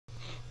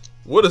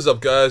What is up,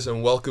 guys,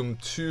 and welcome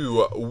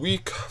to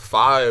week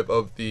 5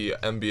 of the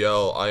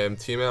MBL. I am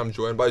T-Man. I'm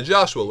joined by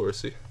Joshua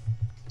Lorsey.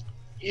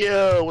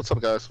 Yeah, what's up,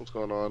 guys? What's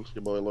going on?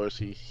 Your boy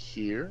Lorsey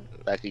here,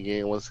 back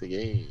again once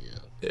again.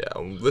 Yeah,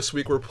 this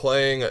week we're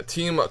playing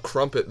Team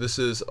Crumpet. This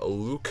is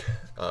Luke,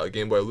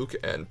 Game Boy Luke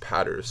and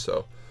Patters.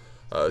 So,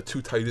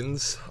 two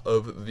titans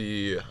of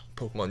the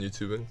Pokemon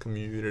YouTubing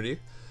community,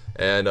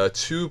 and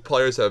two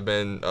players have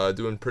been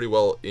doing pretty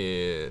well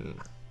in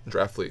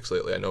draft leagues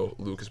lately. I know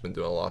Luke has been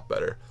doing a lot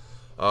better.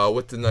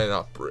 What did I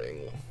not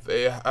bring?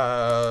 They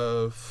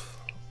have...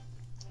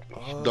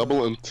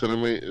 Double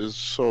Intimidate is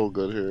so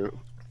good here.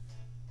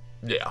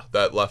 Yeah,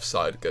 that left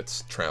side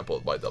gets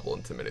trampled by Double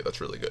Intimidate.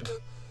 That's really good.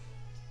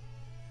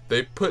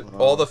 They put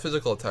all the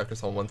physical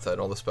attackers on one side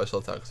and all the special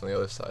attacks on the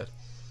other side.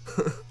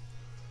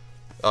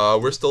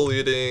 We're still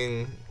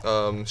leading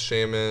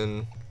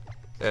Shaman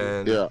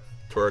and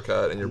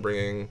Torracat, and you're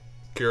bringing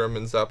Kyurem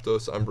and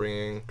Zapdos. I'm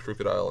bringing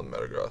Crocodile and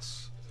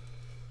Metagross.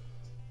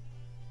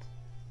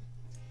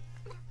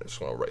 I just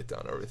want to write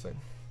down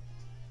everything.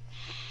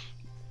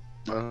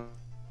 I'm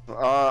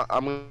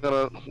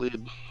gonna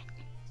lead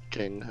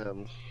King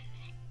him.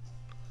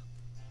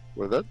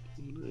 We're good?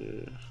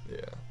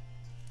 Yeah.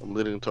 I'm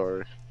leading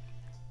Tori.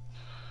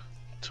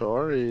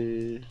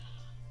 Tori.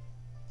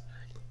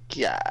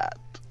 Cat.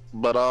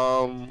 But,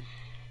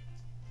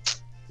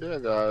 yeah,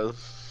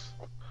 guys.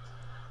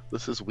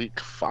 This is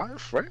week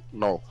 5, right?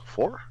 No,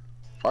 4?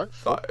 5?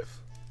 5.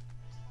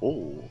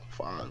 Oh,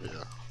 5,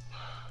 yeah.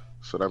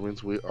 So that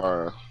means we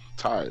are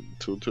tied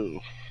 2-2.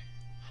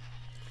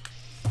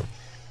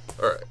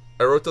 Alright,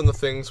 I wrote down the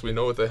things. We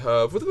know what they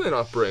have. What did they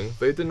not bring?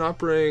 They did not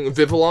bring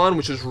Vivillon,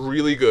 which is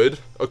really good.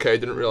 Okay, I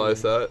didn't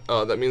realize that.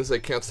 That means they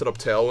can't set up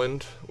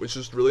Tailwind, which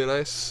is really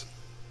nice.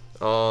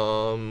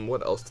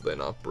 What else did they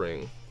not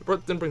bring? They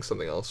didn't bring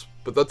something else,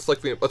 but that's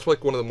like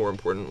one of the more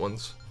important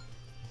ones.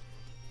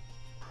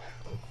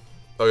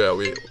 Oh yeah,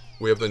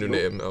 we have the new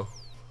name now.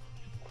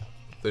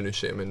 The new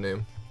Shaman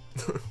name.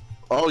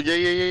 Oh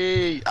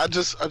yeah. I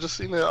just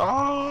seen it.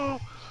 Oh.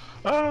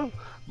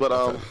 But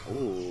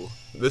ooh.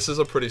 This is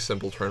a pretty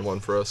simple turn one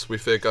for us. We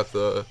fake out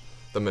the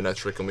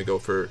Manectric and we go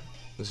for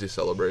Z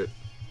Celebrate.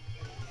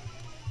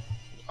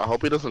 I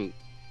hope he doesn't.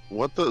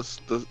 What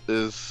is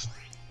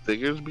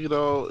Diggersby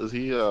though? Is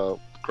he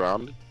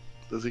ground?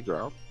 Is he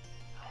ground?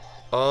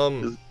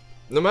 No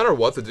matter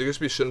what, the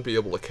Diggersby shouldn't be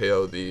able to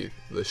KO the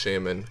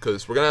Shaman,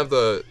 because we're gonna have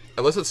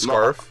unless it's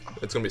Scarf,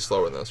 it's gonna be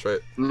slower than this, right?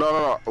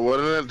 No.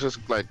 Wouldn't it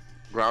just like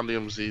ground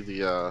DMZ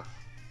the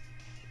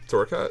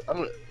Torracat?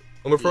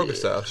 I'm a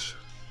Focus Sash.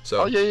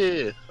 So. Oh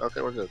yeah.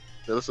 Okay, we're good.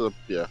 Yeah, this is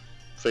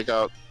fake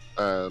out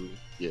and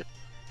yeah.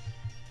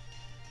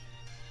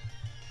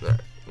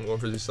 Alright, I'm going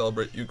for Z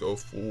Celebrate. You go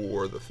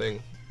for the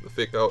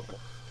fake out.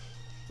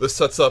 This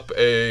sets up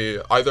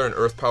either an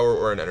Earth Power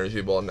or an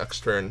Energy Ball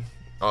next turn.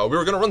 We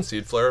were gonna run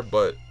Seed Flare,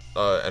 but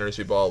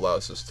Energy Ball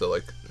allows us to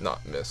like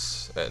not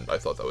miss, and I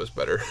thought that was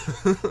better.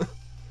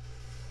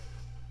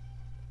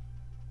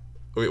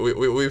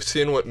 We've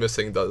seen what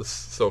missing does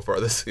so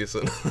far this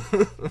season.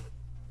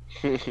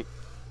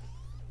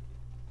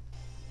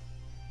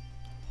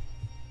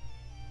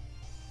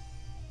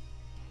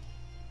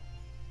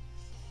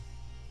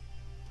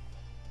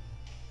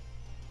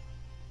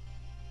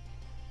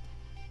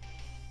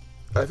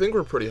 I think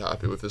we're pretty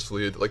happy with this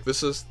lead. Like,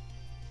 this is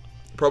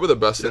probably the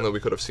best thing that we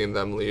could have seen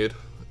them lead.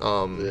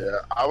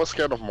 Yeah, I was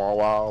scared of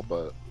Mawile,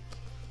 but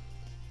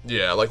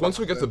yeah, like once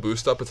we get the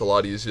boost up, it's a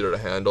lot easier to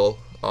handle.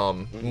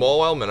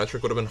 Mawile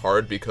Manectric would have been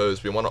hard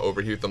because we want to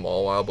overheat the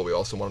Mawile, but we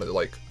also wanted to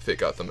like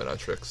fake out the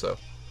Manectric. So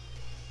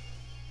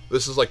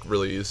this is like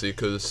really easy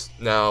because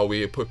now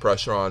we put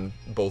pressure on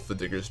both the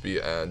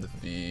Diggersby and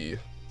the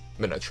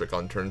Manectric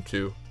on turn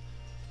 2.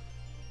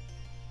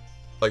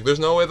 Like, there's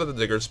no way that the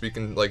Diggersby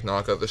can, like,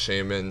 knock out the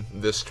Shaman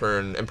this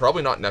turn, and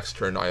probably not next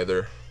turn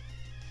either.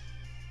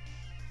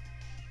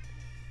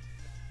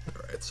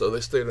 Alright, so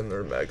they stayed in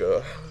their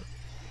Mega.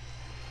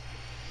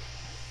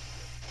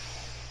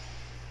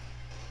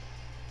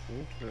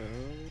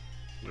 Okay.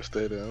 They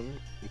stayed in,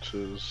 which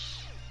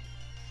is...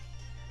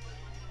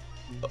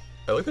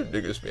 I like their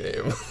Diggersby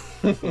name.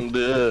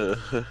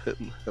 Yeah, hit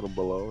them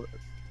below it.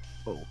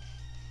 Oh.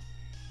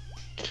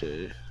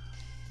 Okay.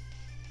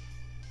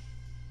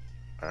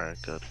 Alright,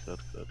 good.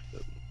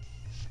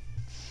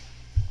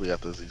 We got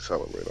the Z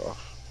Celebrate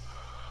off.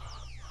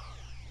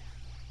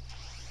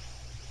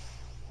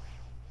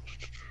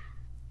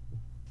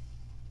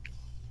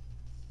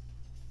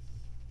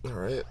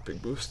 Alright,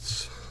 big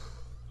boosts.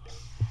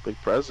 Big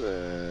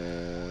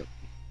present.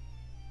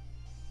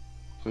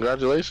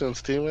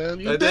 Congratulations, T-Man.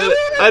 You did it!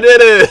 I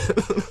did it!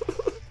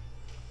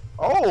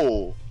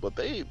 Oh, but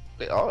they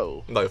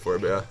Life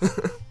Orb, yeah.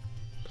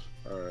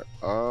 Alright,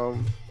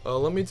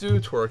 let me do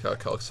Torracat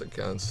Calcs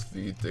against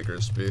the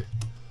Diggersby.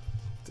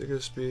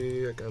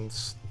 Diggersby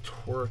against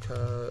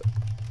Torracat.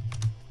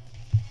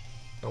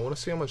 I want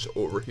to see how much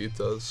Overheat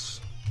does.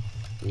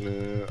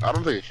 Yeah, I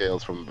don't think it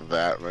hails from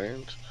that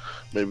range.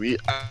 Maybe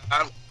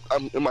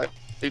it might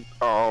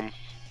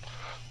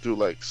do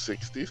like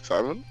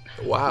 67.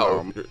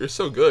 Wow, you're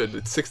so good.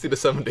 It's 60 to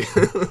 70.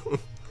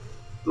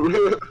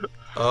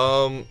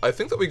 I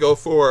think that we go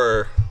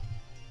for.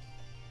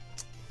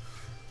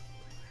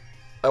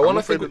 I want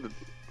to think.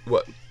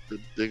 What? The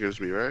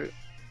Diggersby, right?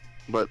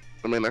 But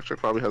I mean, Electric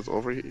probably has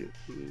overheat.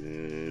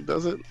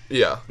 Does it?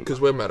 Yeah,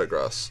 because we're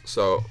Metagross,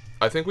 so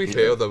I think we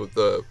KO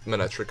the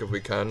Manectric if we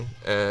can,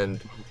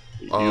 and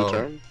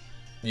U-turn.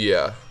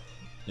 Yeah,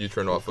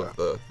 U-turn off of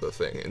the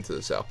thing into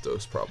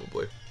Zapdos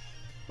probably.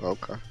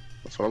 Okay,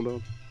 that's what I'm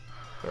doing.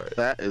 All right.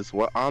 That is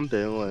what I'm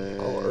doing.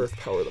 I'll Earth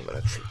Power the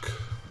Manectric.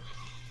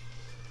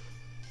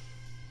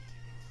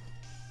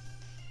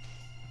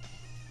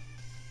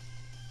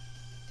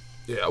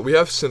 Yeah, we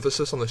have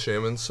Synthesis on the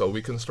Shaman, so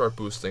we can start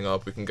boosting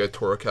up. We can get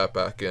Torracat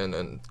back in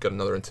and get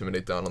another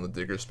Intimidate down on the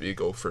Diggersby,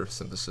 go for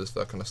Synthesis,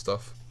 that kind of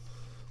stuff.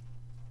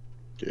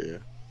 Yeah,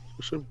 it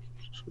should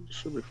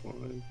be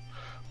fine.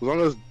 As long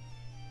as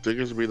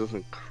Diggersby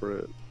doesn't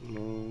crit.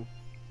 No.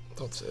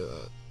 Don't say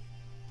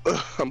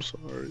that. I'm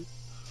sorry.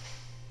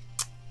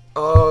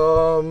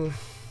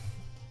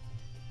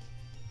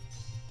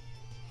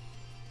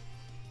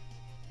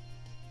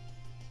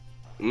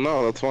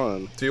 No, that's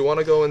fine. Do you want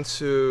to go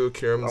into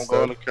Kyurem instead?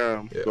 I'm going to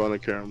Kyurem. Yeah. Going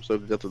to Kyurem so we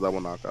can get the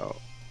double knockout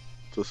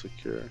to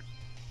secure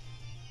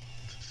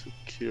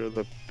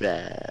the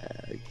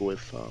bag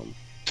with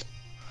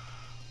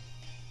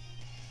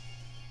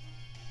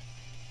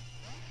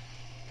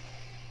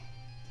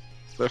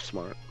They're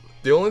smart.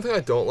 The only thing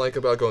I don't like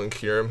about going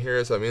Kyurem here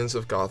is that means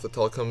if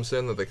Gothitelle comes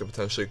in, that they could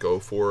potentially go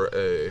for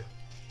a.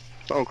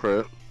 Don't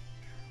crit.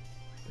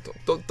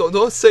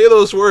 Don't say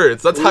those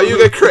words. That's how you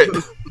get crit.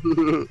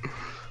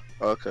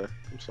 Okay,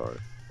 I'm sorry.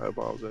 I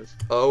apologize.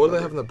 What do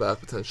they have in the back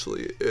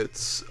potentially?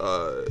 It's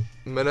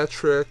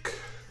Manectric,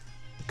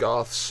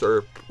 Goth,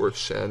 Serp, or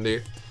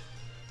Shandy.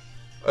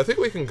 I think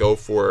we can go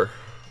for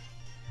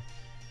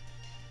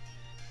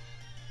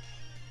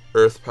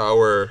Earth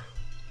Power.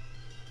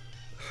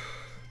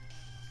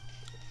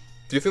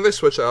 Do you think they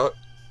switch out?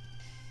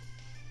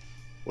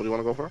 What do you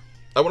want to go for?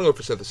 I want to go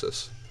for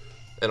Synthesis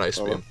and Ice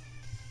Beam.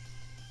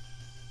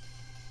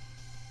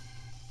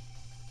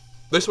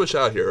 They switch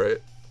out here,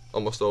 right?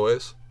 Almost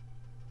always.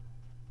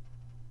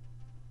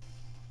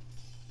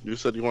 You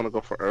said you want to go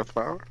for Earth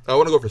Power? I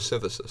want to go for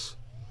Synthesis.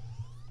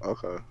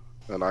 Okay.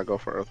 And I go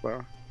for Earth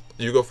Power?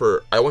 You go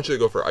for... I want you to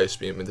go for Ice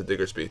Beam into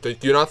Diggersby. Do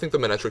you not think the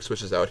Manectric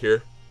switches out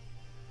here?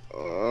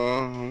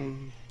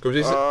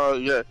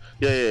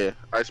 Yeah.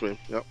 Ice Beam,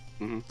 yep.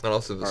 And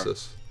I'll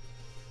Synthesis.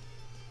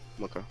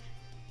 Right. Okay.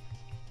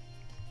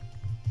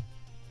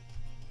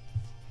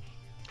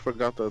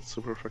 Forgot that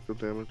super effective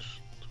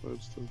damage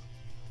towards the...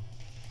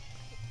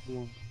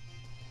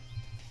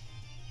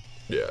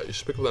 Yeah, you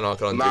should pick up the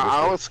knockout on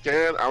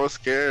Diggersby. I was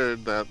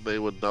scared that they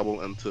would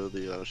double into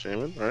the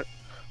Shaman, right?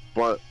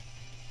 But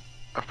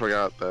I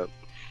forgot that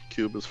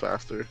Cube is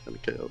faster than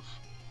Chaos.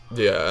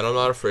 Yeah, and I'm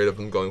not afraid of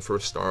them going for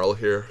a Snarl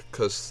here,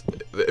 because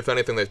if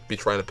anything, they'd be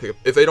trying to pick up...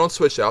 If they don't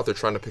switch out, they're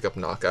trying to pick up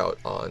Knockout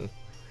on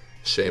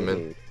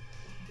Shaman.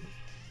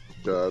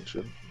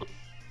 Gotcha.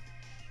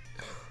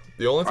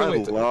 The only thing I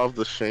love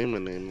the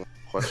Shaman name.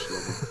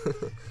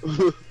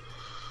 Questionable.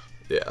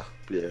 Yeah.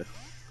 Yeah. The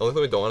only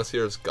thing we don't want to see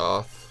here is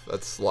Goth.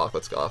 That's Lock,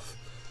 that's Goth.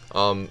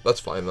 That's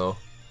fine, though.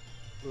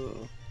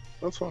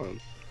 That's fine.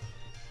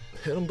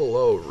 Hidden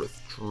Below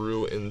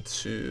withdrew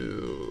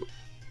into...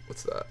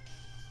 What's that?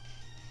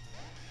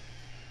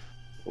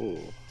 Ooh.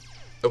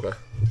 Okay.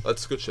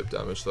 That's good chip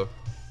damage, though.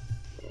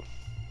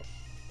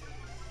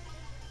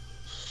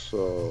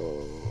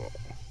 So...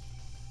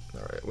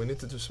 Alright, we need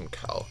to do some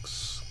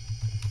calcs.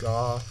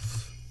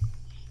 Goth...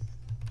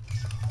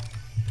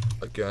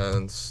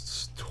 Against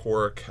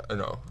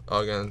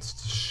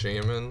against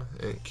Shaman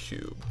and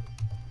Cube.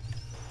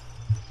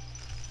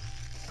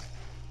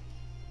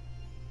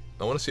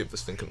 I want to see if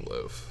this thing can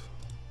live.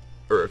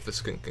 Or if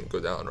this thing can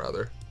go down,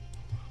 rather.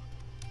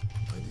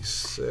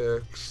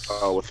 96.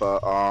 With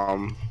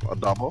a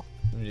double?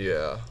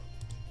 Yeah.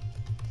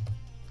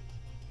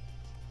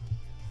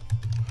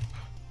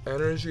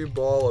 Energy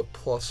Ball at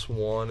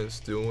 +1 is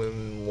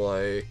doing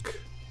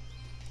like...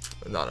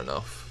 Not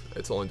enough.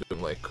 It's only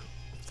doing like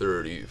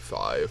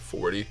 35,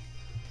 40.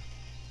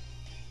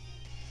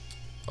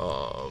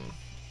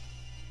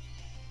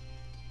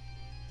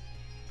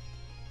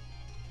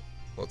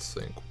 Let's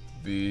think.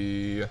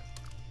 The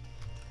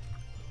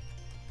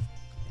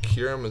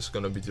Kyurem is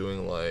gonna be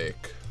doing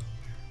like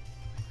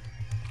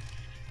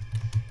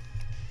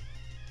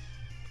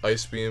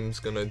Ice Beam's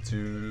gonna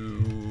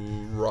do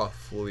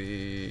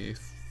roughly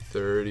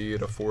 30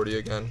 to 40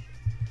 again.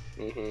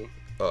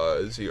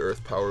 Z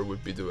Earth Power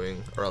would be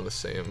doing around the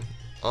same.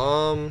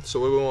 So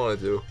what do we want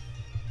to do?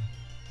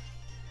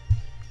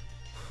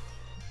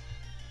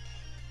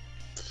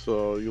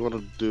 So you want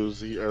to do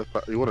Z Earth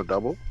Power? You want to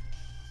double?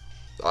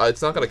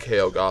 It's not gonna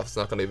KO Goth. It's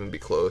not gonna even be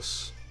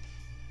close.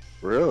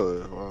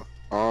 Really?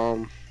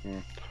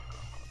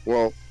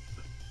 Well,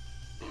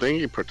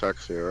 Thingy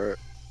protects here, right?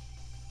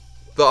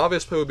 The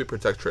obvious play would be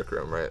Protect Trick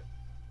Room, right?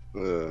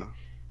 Yeah.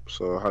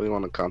 So how do you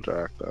want to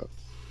counteract that?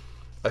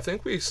 I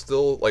think we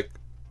still like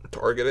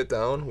target it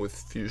down with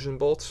Fusion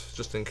Bolt,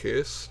 just in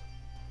case.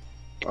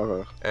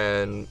 Okay.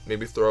 And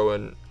maybe throw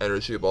an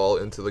Energy Ball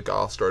into the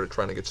Goth Starter,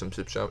 trying to get some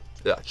chip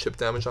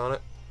damage on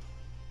it.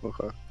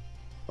 Okay.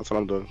 That's what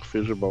I'm doing.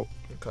 Fusion Bolt.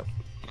 Okay.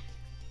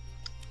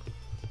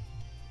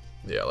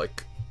 Yeah,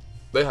 like,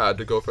 they had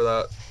to go for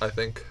that, I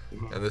think.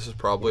 And this is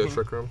probably a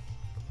Trick Room.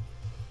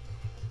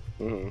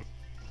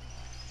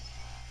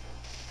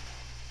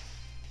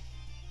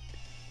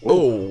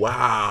 Oh,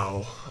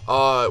 wow.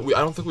 I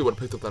don't think we would have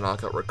picked up the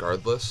knockout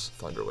regardless.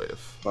 Thunder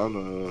Wave.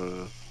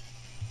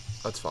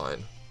 That's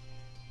fine.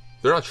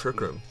 They're not Trick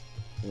Room.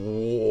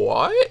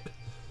 What?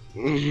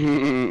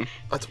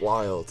 That's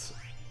wild.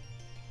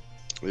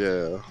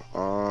 Yeah.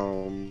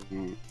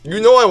 You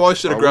know I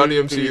want you to ground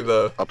EMC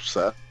the...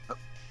 Upset.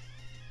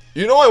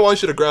 You know I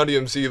want you to ground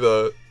EMC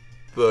the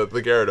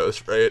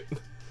Gyarados, right?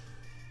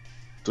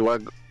 Do I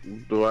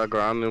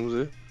ground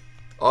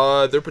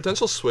EMC? Their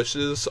potential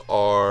switches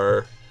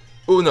are...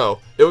 Oh, no.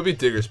 It would be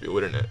Diggersby,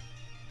 wouldn't it?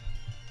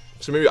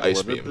 So maybe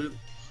Ice Beam.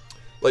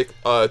 Like,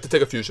 to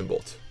take a Fusion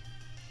Bolt.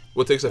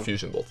 What takes a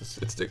Fusion Bolt? It's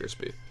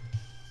Diggersby.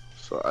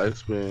 So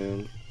Ice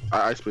Beam...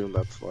 Ice Beam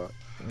that slot.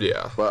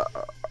 Yeah. But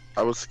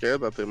I was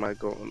scared that they might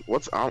go...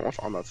 What's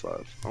on that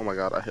side? Oh my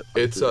god, I hit...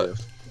 It's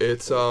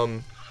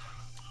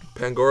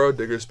Pangoro,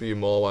 Diggersby,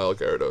 Mawile,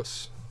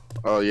 Gyarados.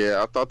 Oh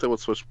yeah, I thought they would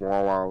switch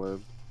Mawile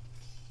in.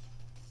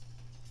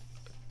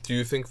 Do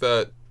you think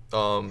that...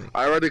 I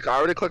already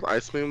clicked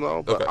Ice Beam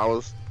though, but okay.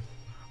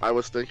 I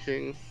was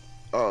thinking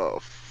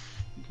of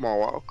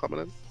Mawile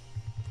coming in.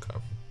 Okay.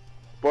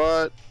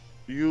 But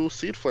you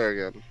Seed Flare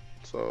again,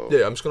 so...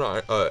 Yeah, I'm just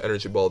gonna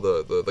Energy Ball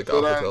the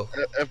Gothitelle.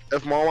 So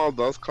if Mawile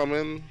does come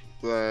in,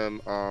 then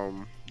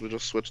we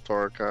just switch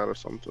Torracat or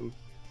something.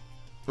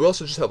 We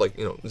also just have, like,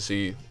 you know,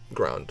 Z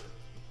ground.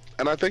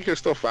 And I think you're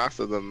still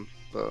faster than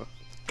the...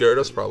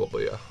 Gyarados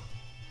probably, yeah.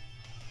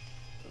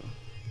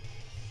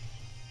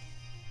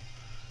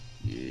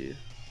 Yeah.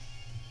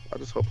 I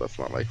just hope that's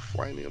not like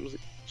Flying EMZ.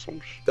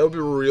 That would be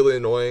really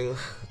annoying.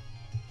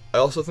 I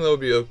also think that would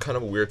be a kind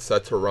of weird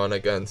set to run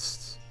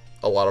against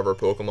a lot of our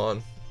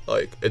Pokemon.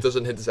 Like, it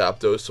doesn't hit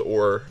Zapdos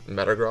or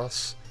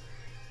Metagross,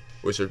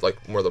 which are,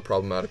 like, more the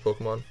problematic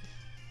Pokemon.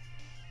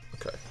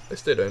 Okay, they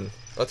stayed in.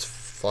 That's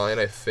fine,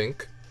 I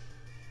think.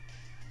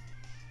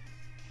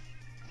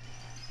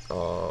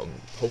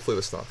 Hopefully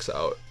this knocks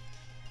out.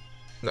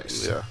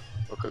 Nice. Yeah,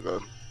 okay,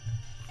 good.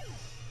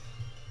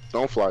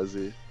 Don't fly,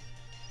 Z.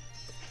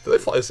 Do they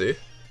fly Z?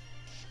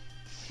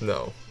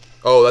 No.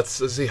 Oh,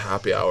 that's a Z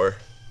Happy Hour.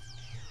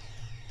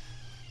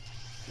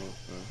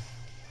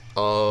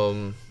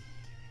 Okay.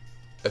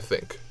 I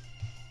think.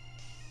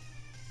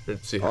 Or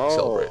Z Happy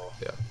Celebrate,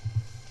 yeah.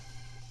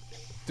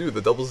 Dude,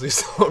 the double Z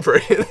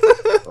Celebrate.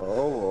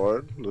 Oh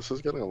lord, this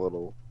is getting a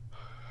little...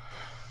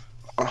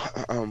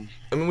 I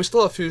mean, we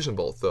still have Fusion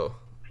Bolt, though.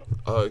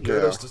 Gyarados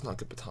Yeah. does not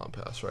get Baton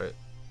Pass, right?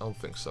 I don't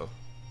think so.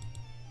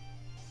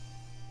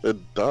 It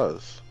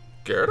does.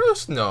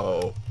 Gyarados?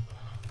 No.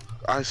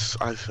 I'm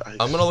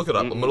gonna look it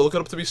up. I'm gonna look it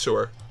up to be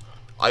sure.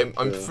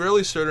 I'm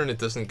fairly certain it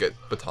doesn't get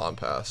Baton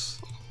Pass.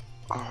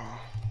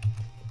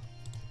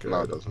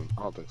 No, it doesn't.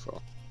 I don't think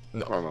so.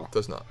 No, I don't know. it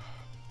does not.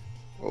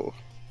 Oh.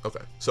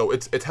 Okay, so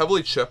it's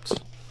heavily chipped.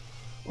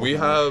 We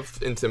have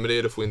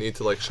Intimidate if we need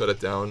to, like, shut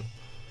it down.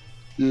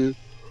 Yeah,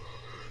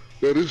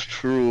 that is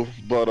true,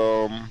 but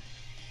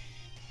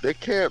he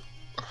can't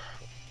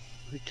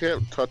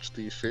touch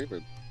the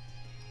Shaman.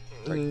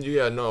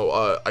 Yeah,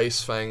 no,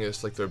 Ice Fang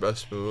is, like, their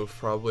best move,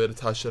 probably, to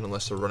touch it,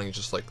 unless they're running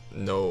just, like,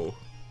 no,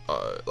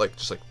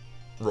 just, like,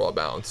 raw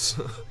bounce.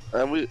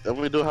 and we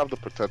do have the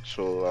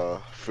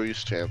potential,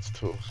 freeze chance,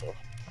 too, so.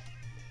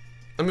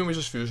 I mean, we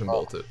just Fusion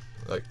Bolt it,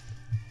 like.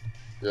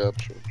 Yeah,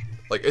 true.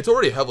 Like, it's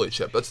already heavily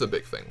chipped, that's the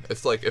big thing.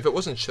 It's like, if it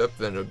wasn't chipped,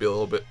 then it would be a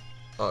little bit,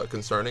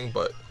 concerning,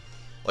 but,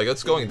 like,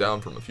 it's going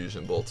down from a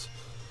Fusion Bolt.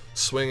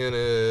 Swinging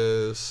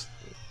is...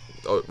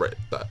 Oh, right,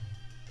 that.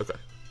 Okay.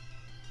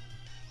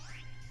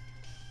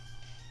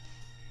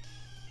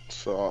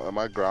 So, am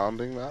I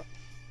grounding that?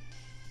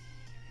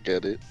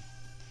 Get it?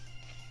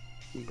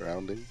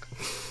 Grounding.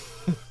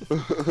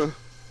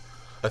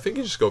 I think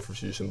you just go for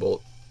Fusion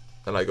Bolt,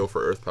 and I go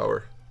for Earth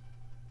Power.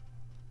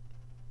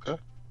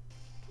 Okay.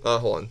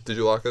 Hold on. Did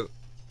you lock it?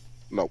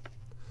 Nope.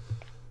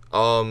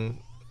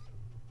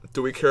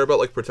 Do we care about,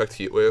 like, Protect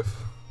Heat Wave?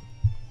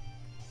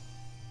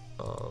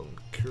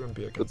 Cure and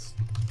be against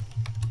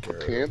Gyarados.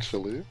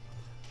 Potentially.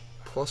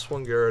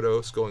 +1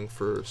 Gyarados going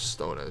for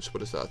Stone Edge. What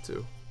does that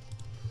do?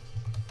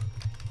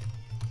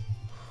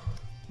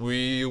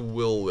 We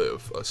will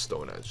live a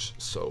Stone Edge,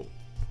 so...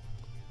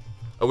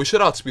 we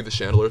should outspeed the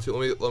Chandler too.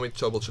 Let me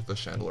double check the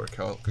Chandler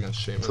calc against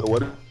Shaman. So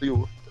what do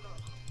you...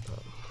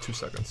 2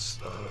 seconds.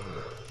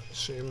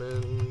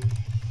 Shaman...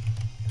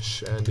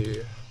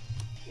 Shandy...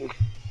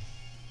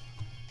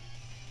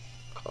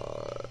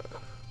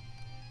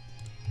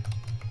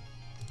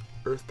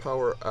 Earth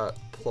Power at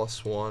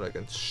 +1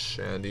 against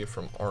Shandy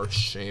from our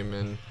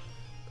Shaman.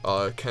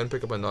 Can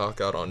pick up a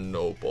knockout on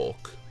no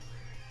bulk.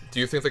 Do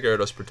you think the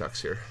Gyarados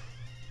protects here?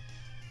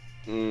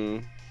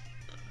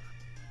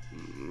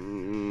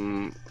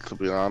 To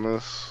be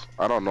honest,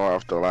 I don't know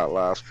after that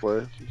last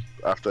play.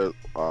 After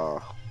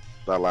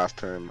that last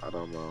turn, I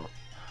don't know.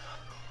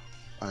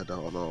 I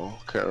don't know.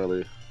 Can't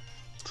really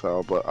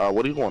tell. But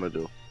what do you want to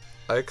do?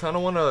 I kind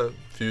of want to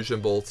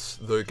Fusion Bolts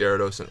the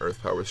Gyarados and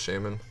Earth Power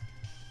Shaman.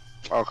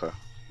 Okay,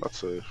 that's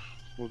safe.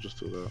 We'll just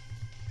do that.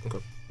 Okay.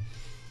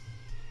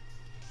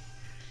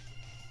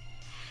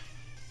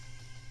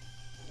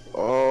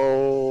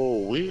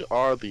 Oh, we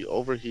are the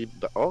overheat.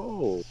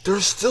 Oh,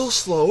 They're still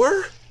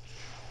slower?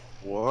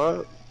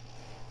 what?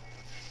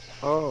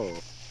 Oh,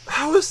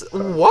 How is...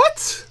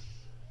 What?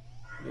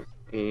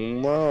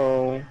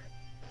 no.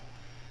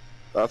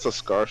 That's a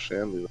Scar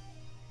Shandy.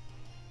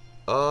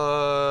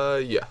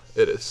 Yeah,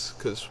 it is,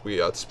 because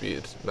we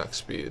outspeed, max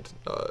speed,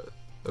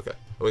 okay.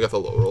 We got the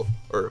low roll,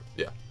 or,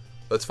 yeah,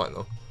 that's fine,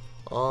 though.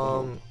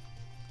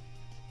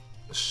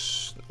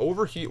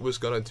 Overheat was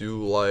gonna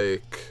do,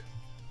 like,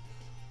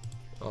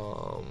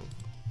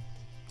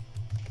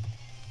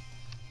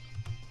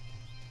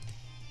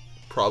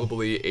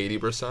 probably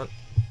 80%,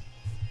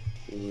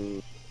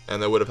 and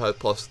they would have had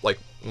plus, like,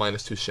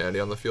 -2 Shandy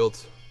on the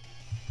field.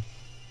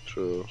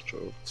 True,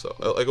 true. So,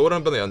 like, it wouldn't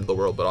have been the end of the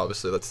world, but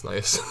obviously that's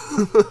nice.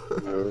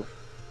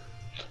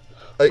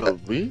 Yeah.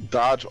 We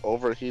dodge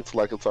overheats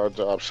like it's our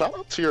job. Shout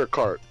out to your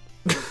cart.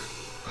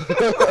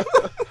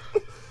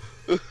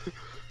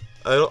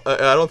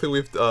 I don't think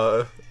we've,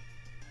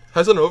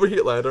 has an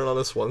overheat landed on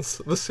us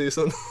once this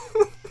season?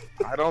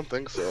 I don't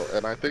think so,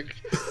 and I think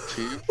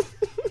teams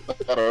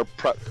that are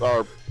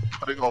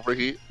putting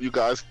overheat, you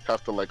guys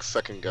have to, like,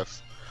 second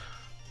guess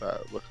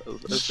that,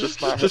 because it's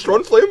just not. Just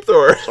run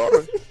flamethrower.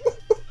 Sorry.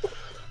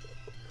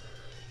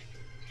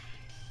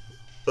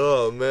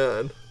 Oh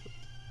man.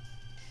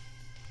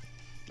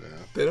 Yeah.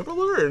 They never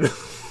learn.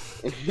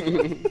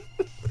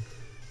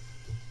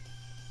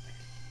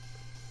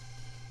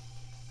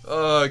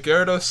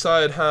 Gyarados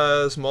side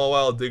has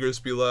Mawile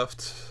Diggersby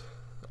left.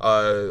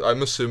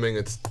 I'm assuming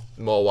it's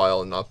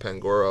Mawile and not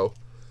Pangoro.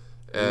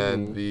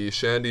 And the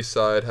Shandy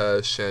side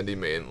has Shandy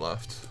Main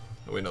left.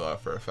 We know that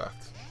for a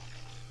fact.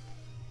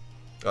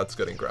 That's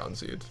getting ground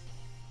seed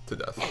to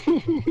death.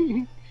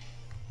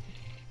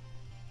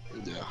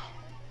 Yeah.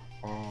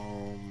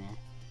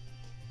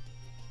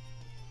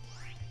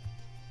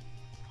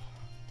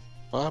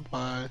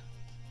 Bye-bye.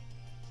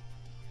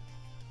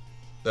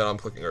 Then I'm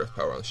clicking Earth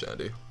Power on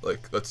Shandy.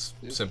 Like, that's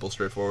simple,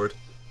 straightforward.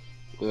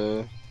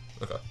 Yeah.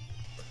 Okay.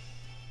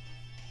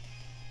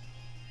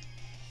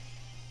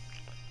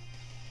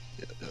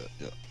 Yeah.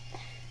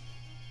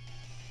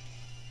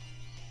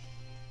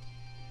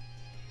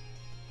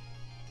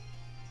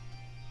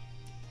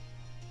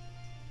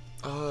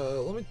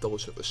 Let me double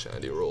check the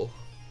Shandy roll,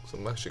 because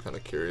I'm actually kind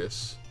of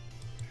curious.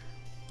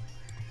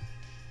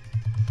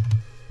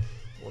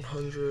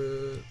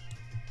 100...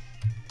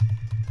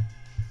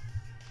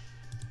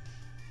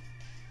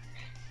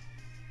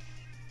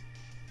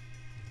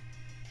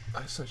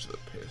 I sent you the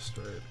paste,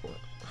 right? What?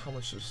 How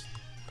much is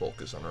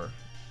bulk is on our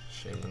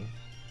Shaman?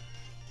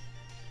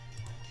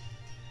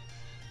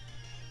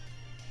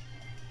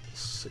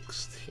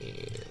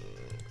 16.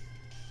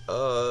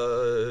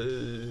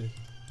 Alright,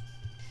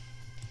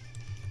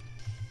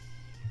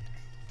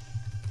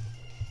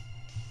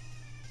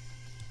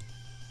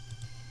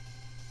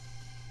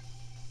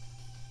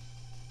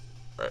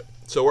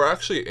 so we're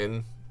actually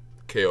in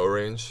KO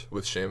range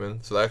with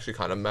Shaman, so that actually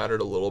kind of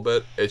mattered a little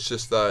bit. It's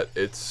just that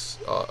it's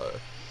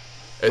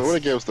they would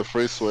have given us the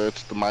free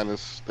switch, the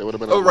minus. They would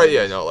have been. Oh right,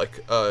 yeah, no,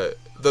 like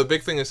the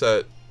big thing is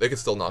that they could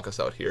still knock us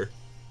out here.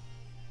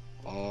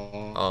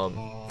 Oh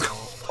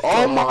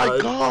my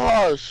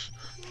gosh!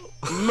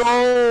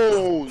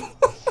 No,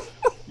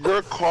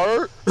 your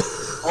cart.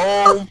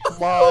 Oh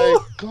my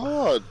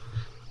god,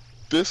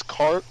 this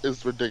cart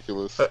is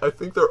ridiculous. I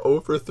think they're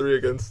 0 for 3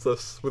 against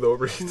us with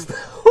overheats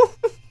now.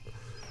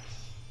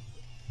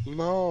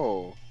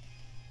 No.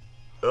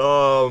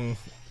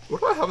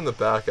 What do I have in the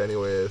back,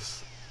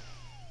 anyways?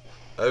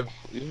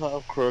 You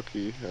have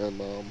Crookie and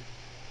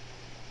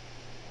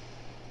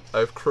I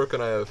have Crook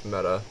and I have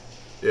Meta.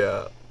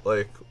 Yeah,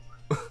 like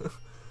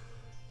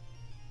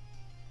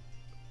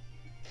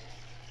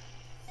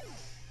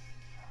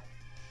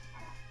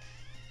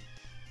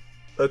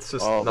that's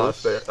just not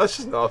fair. That's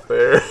just not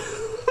fair.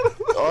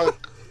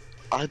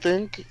 I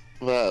think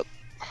that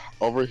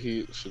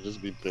overheat should just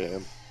be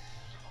banned.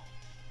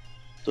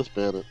 Just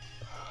ban it.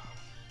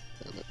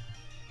 Ban it.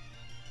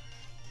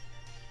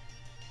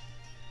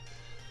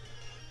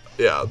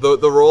 Yeah,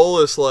 the roll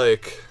is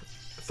like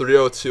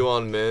 302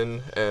 on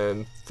min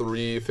and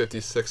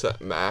 356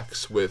 at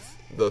max, with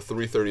the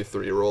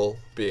 333 roll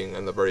being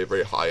in the very,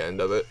 very high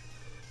end of it.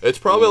 It's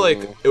probably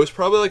like, it was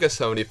probably like a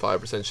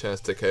 75% chance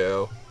to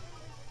KO.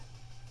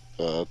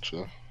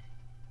 Gotcha.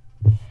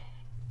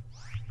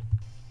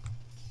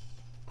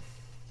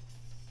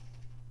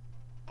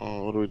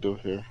 What do we do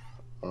here?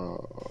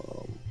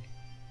 Are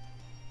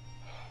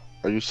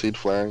you seed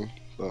flaring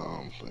the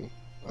thing?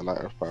 And not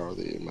Earth Power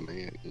the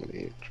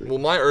mini tree. Well,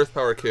 my Earth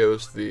Power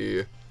KOs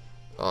the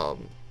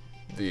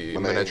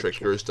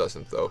Manectric. Yours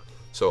doesn't though.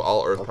 So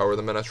I'll Earth Power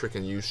the Manectric,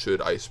 and you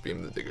should Ice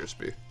Beam the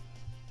Diggersby.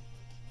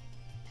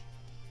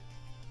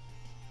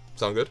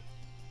 Sound good?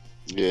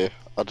 Yeah,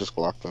 I just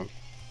blocked them.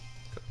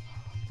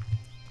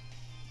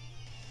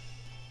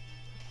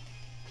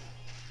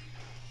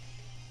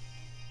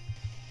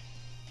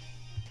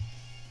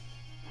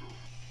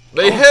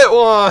 They hit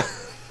one!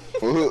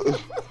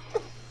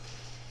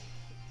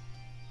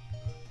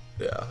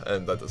 Yeah,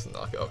 and that doesn't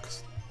knock out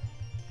because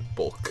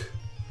bulk.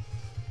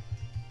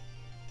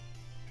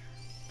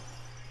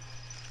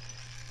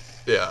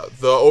 Yeah,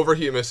 the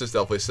overheat misses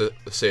definitely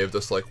saved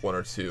us like 1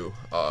 or 2.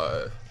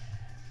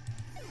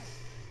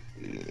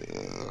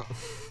 Yeah,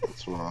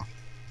 that's wrong.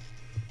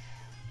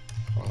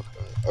 Okay.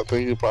 I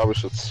think you probably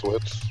should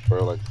switch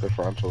for like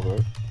differentials,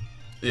 right?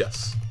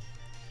 Yes.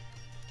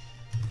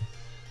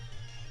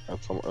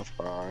 That's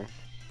fine.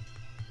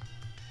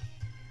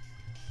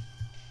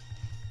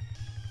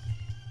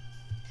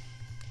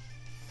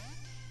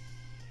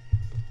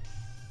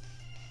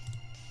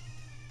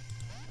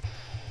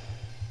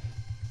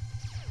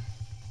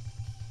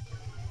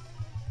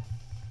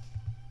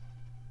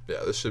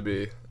 Yeah, this should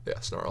be,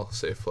 Snarl,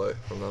 safe play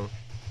from them.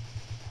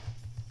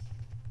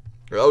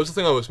 Yeah, that was the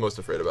thing I was most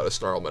afraid about, is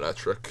Snarl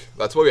Manectric.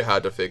 That's what we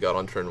had to fake out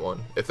on turn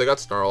 1. If they got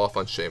Snarl off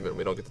on Shaman,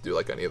 we don't get to do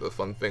like any of the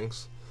fun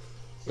things.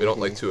 We don't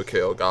like to a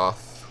KO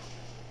Goth.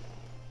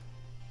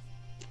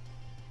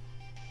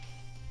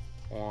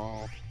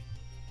 Wow.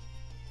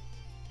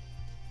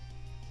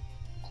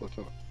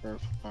 Clicking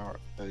Earth Power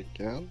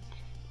again.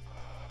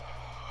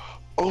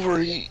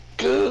 Overheat,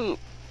 go!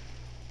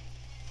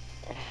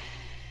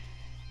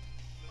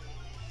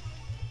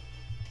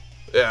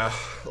 Yeah,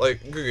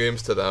 like, good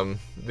games to them.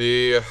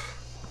 The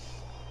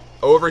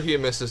overheat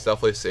misses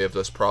definitely saved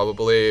us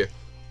probably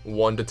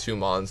 1 to 2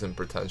 mons in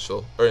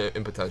potential.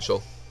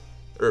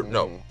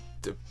 No,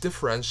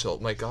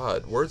 differential. My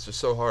god, words are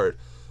so hard.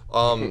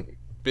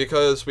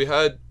 Because we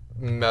had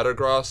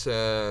Metagross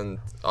and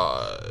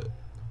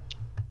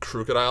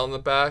Crocodile in the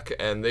back,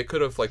 and they could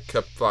have like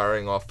kept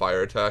firing off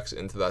fire attacks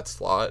into that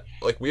slot.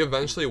 Like, we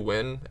eventually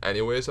win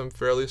anyways, I'm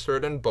fairly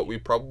certain, but we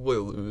probably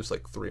lose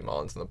like 3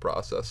 mons in the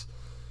process.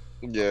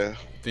 Yeah.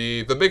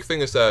 The big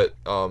thing is that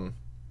no,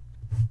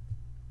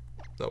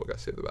 we gotta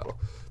save the battle.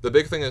 The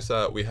big thing is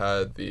that we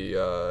had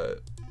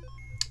the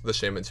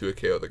Shaman to a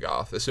KO the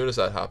Goth. As soon as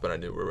that happened, I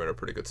knew we were in a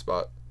pretty good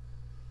spot.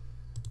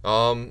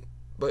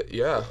 But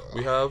yeah,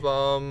 we have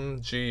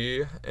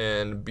GE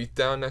and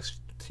Beatdown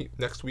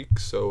next week,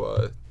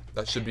 so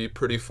that should be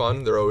pretty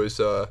fun. They're always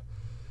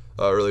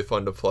really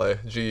fun to play.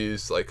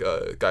 GE's like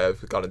a guy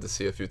I've gotten to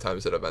see a few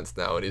times at events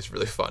now, and he's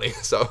really funny.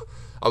 So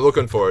I'm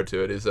looking forward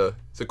to it. He's a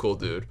cool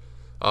dude.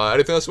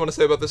 Anything else you want to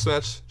say about this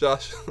match,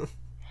 Josh?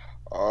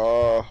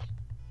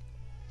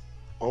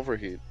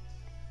 Overheat.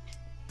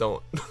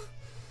 Don't.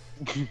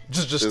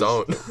 just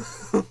don't.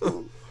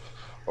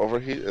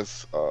 Overheat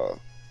is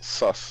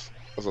sus.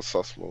 It's a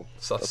sus move.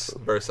 Sus.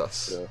 Very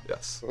sus. Yeah.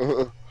 Yes.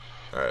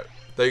 Alright.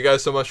 Thank you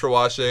guys so much for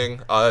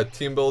watching.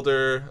 Team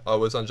Builder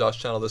was on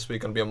Josh's channel this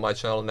week, gonna be on my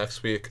channel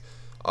next week.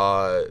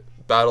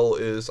 Battle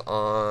is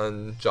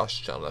on Josh's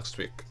channel next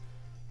week.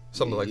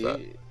 Something like that.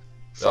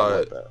 Something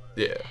like that.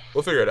 Yeah.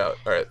 We'll figure it out.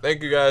 Alright.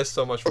 Thank you guys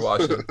so much for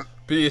watching.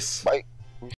 Peace. Bye.